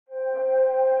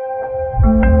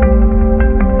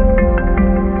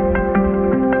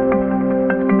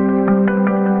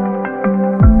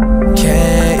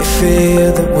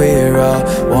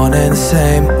and the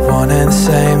same, one and the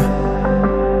same.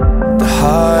 The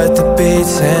heart that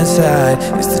beats inside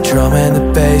is the drum and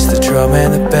the bass, the drum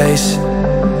and the bass.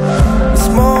 It's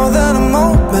more than a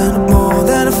moment, more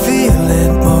than a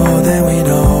feeling, more than we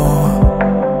know.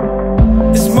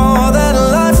 It's more than a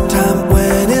lifetime,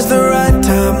 when is the right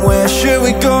time, where should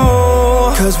we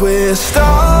go? 'Cause we're stars,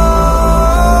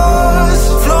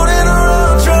 floating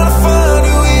around trying to find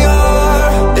who we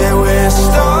are. Yeah, we're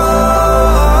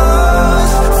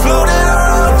stars, floating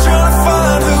around trying to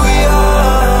find who we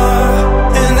are.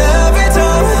 And every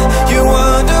time you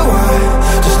wonder why,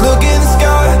 just look in the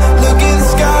sky, look in the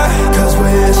sky. 'Cause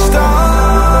we're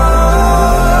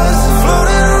stars,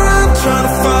 floating around trying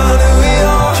to find who we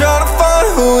are, trying to find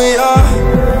who we are.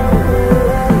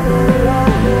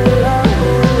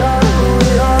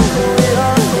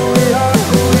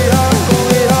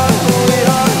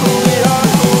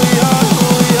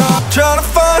 Trying to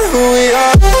find who we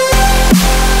are.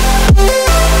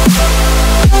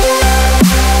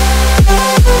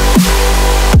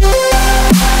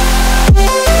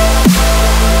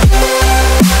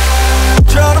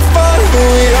 Trying to find who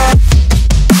we are.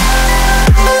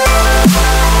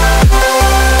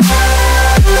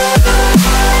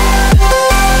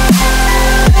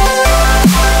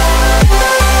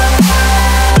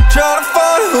 Trying to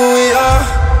find who we are.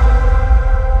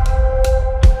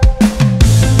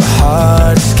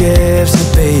 Heart skips a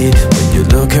beat when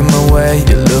you're looking my way,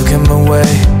 you're looking my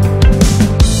way.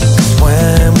 'Cause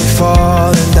when we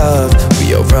fall in love, we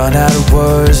all run out of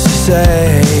words to say.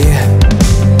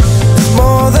 It's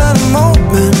more than a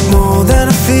moment, more than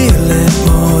a feeling,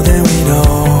 more than we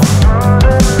know.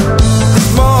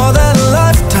 It's more than a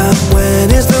lifetime, when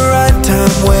is the right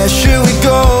time, where should we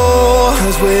go?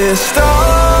 'Cause we're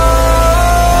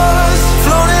stars,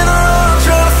 floating around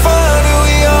trying to find who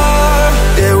we are.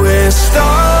 Yeah, we're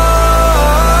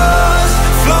stars,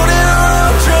 floating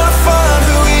around trying to find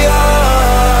who we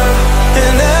are.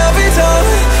 And every time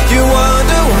you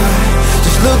wonder why,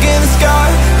 just look in the sky,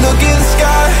 look in the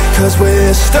sky. 'Cause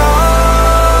we're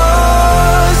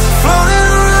stars, floating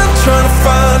around trying to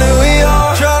find who we are.